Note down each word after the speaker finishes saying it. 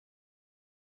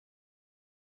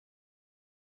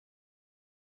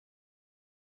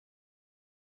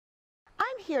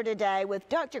I'm here today with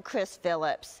Dr. Chris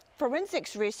Phillips,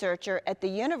 forensics researcher at the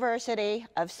University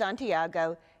of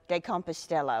Santiago de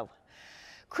Compostela.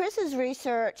 Chris's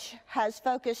research has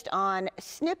focused on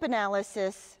SNP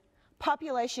analysis,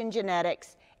 population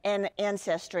genetics, and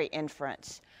ancestry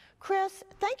inference. Chris,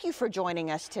 thank you for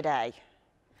joining us today.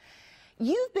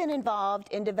 You've been involved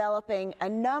in developing a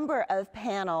number of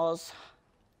panels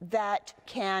that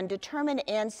can determine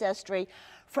ancestry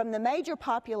from the major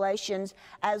populations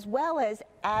as well as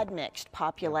admixed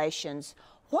populations.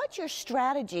 What's your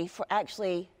strategy for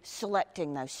actually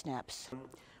selecting those SNPs?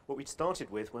 What we started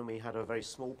with when we had a very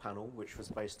small panel, which was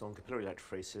based on capillary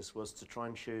electrophoresis, was to try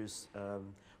and choose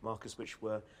markers which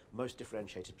were most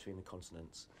differentiated between the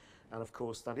continents. And of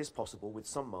course that is possible with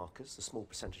some markers. A small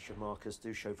percentage of markers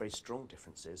do show very strong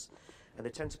differences, and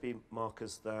they tend to be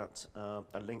markers that are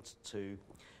linked to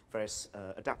various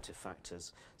adaptive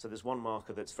factors. So there's one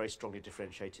marker that's very strongly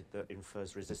differentiated that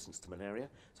infers resistance to malaria,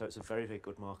 so it's a very, very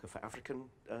good marker for African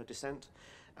descent.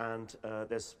 And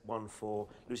there's one for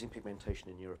losing pigmentation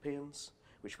in Europeans,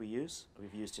 which we've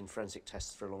used in forensic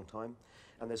tests for a long time.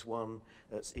 And there's one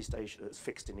that's East Asia, that's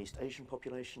fixed in East Asian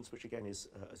populations, which again is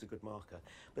a good marker.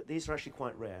 But these are actually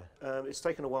quite rare. It's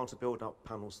taken a while to build up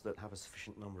panels that have a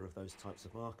sufficient number of those types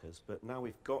of markers, but now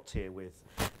we've got here with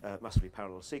massively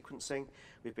parallel sequencing,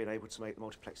 we've been able to make the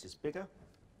multiplexes bigger,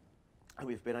 and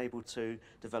we've been able to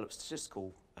develop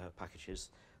statistical packages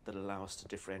that allow us to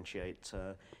differentiate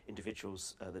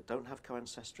individuals that don't have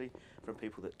co-ancestry from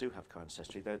people that do have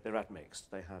co-ancestry. They're admixed.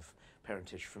 They have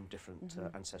parentage from different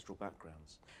ancestral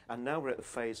backgrounds. And now we're at the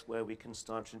phase where we can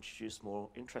start to introduce more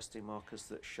interesting markers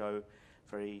that show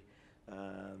very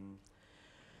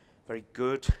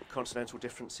good continental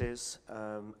differences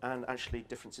and actually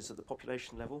differences at the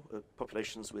population level,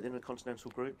 populations within a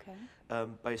continental group,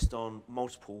 based on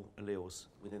multiple alleles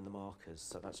within the markers.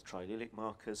 So that's triallelic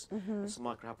markers and some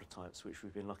microhaplotypes, which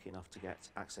we've been lucky enough to get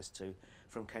access to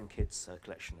from Ken Kidd's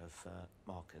collection of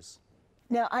markers.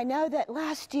 Now, I know that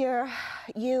last year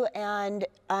you and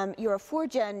your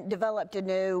 4Gen developed a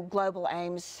new global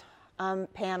aims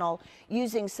panel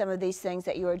using some of these things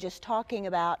that you were just talking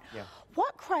about. Yeah.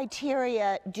 What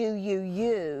criteria do you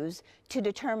use to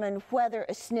determine whether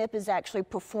a SNP is actually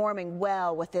performing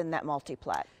well within that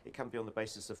multiplex? It can be on the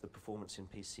basis of the performance in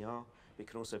PCR. It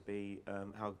can also be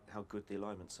how good the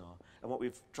alignments are. And what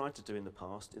we've tried to do in the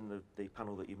past, in the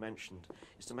panel that you mentioned,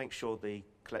 is to make sure the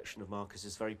collection of markers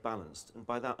is very balanced. And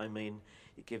by that I mean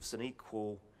it gives an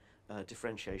equal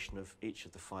differentiation of each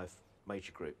of the 5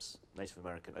 major groups: Native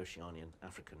American, Oceanian,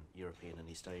 African, European and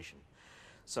East Asian.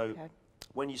 So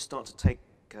when you start to take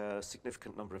a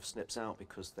significant number of SNPs out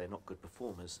because they're not good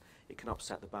performers, it can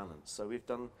upset the balance. So we've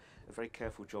done a very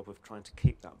careful job of trying to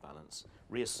keep that balance,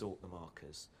 reassort the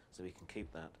markers so we can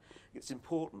keep that. It's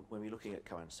important when we're looking at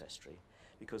co-ancestry,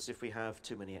 because if we have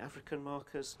too many African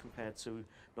markers compared to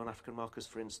non-African markers,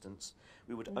 for instance,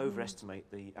 we would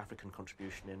overestimate the African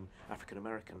contribution in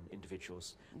African-American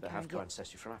individuals that have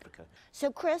co-ancestry from Africa. So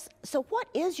Chris, so what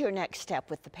is your next step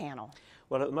with the panel?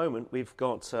 Well, at the moment we've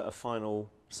got a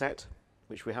final set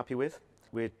which we're happy with.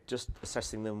 We're just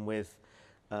assessing them with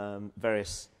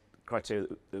various criteria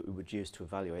that we would use to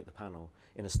evaluate the panel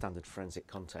in a standard forensic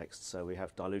context. So we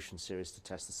have dilution series to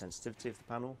test the sensitivity of the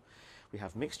panel. We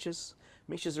have mixtures.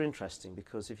 Mixtures are interesting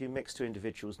because if you mix 2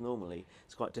 individuals normally,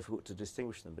 it's quite difficult to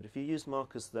distinguish them. But if you use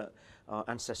markers that are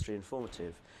ancestry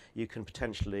informative, you can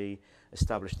potentially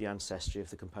establish the ancestry of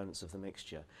the components of the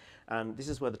mixture. And this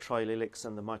is where the triallelics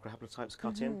and the microhaplotypes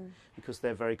cut in, because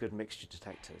they're very good mixture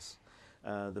detectors.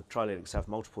 The triallelics have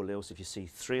multiple alleles. If you see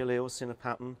 3 alleles in a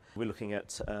pattern, we're looking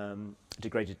at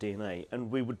degraded DNA. And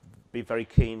we would be very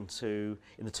keen to,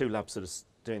 in the 2 labs that are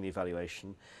doing the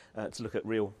evaluation, to look at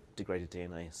real degraded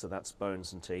DNA. So that's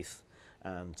bones and teeth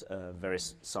and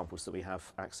various samples that we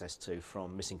have access to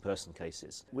from missing person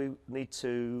cases. We need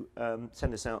to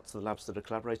send this out to the labs that are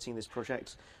collaborating in this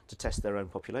project to test their own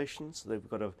populations. They've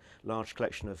got a large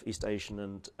collection of East Asian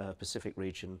and Pacific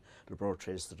region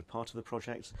laboratories that are part of the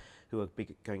project who are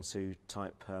going to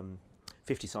type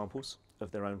 50 samples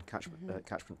of their own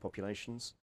catchment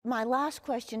populations. My last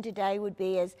question today would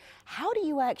be is, how do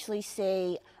you actually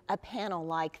see a panel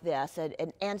like this,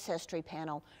 an ancestry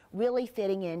panel, really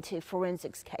fitting into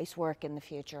forensics casework in the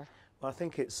future? Well, I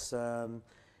think it's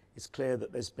clear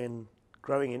that there's been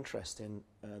growing interest in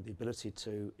the ability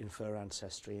to infer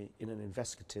ancestry in an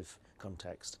investigative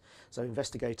context. So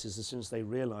investigators, as soon as they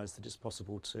realise that it's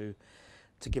possible to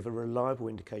give a reliable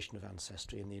indication of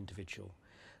ancestry in the individual,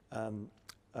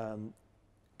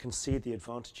 can see the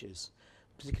advantages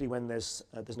particularly when there's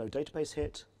no database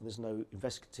hit, there's no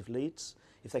investigative leads.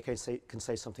 If they can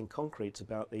say something concrete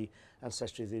about the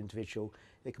ancestry of the individual,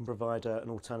 it can provide an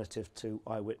alternative to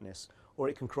eyewitness, or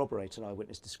it can corroborate an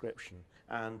eyewitness description.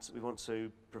 And we want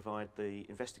to provide the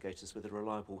investigators with a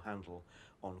reliable handle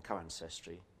on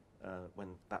co-ancestry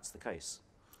when that's the case.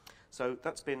 So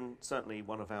that's been certainly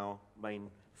one of our main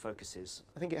focuses.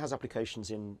 I think it has applications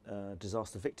in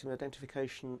disaster victim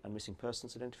identification and missing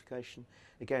persons identification.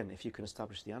 Again, if you can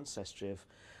establish the ancestry of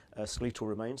skeletal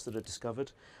remains that are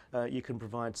discovered, you can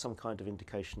provide some kind of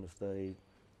indication of the,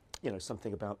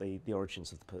 something about the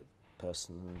origins of the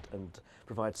person, and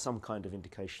provide some kind of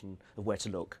indication of where to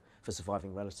look for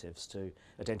surviving relatives to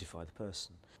identify the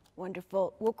person.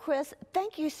 Wonderful. Well, Chris,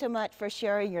 thank you so much for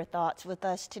sharing your thoughts with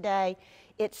us today.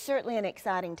 It's certainly an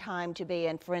exciting time to be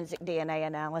in forensic DNA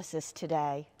analysis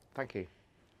today. Thank you.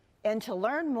 And to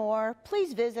learn more,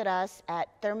 please visit us at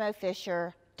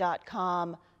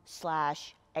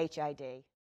thermofisher.com/HID.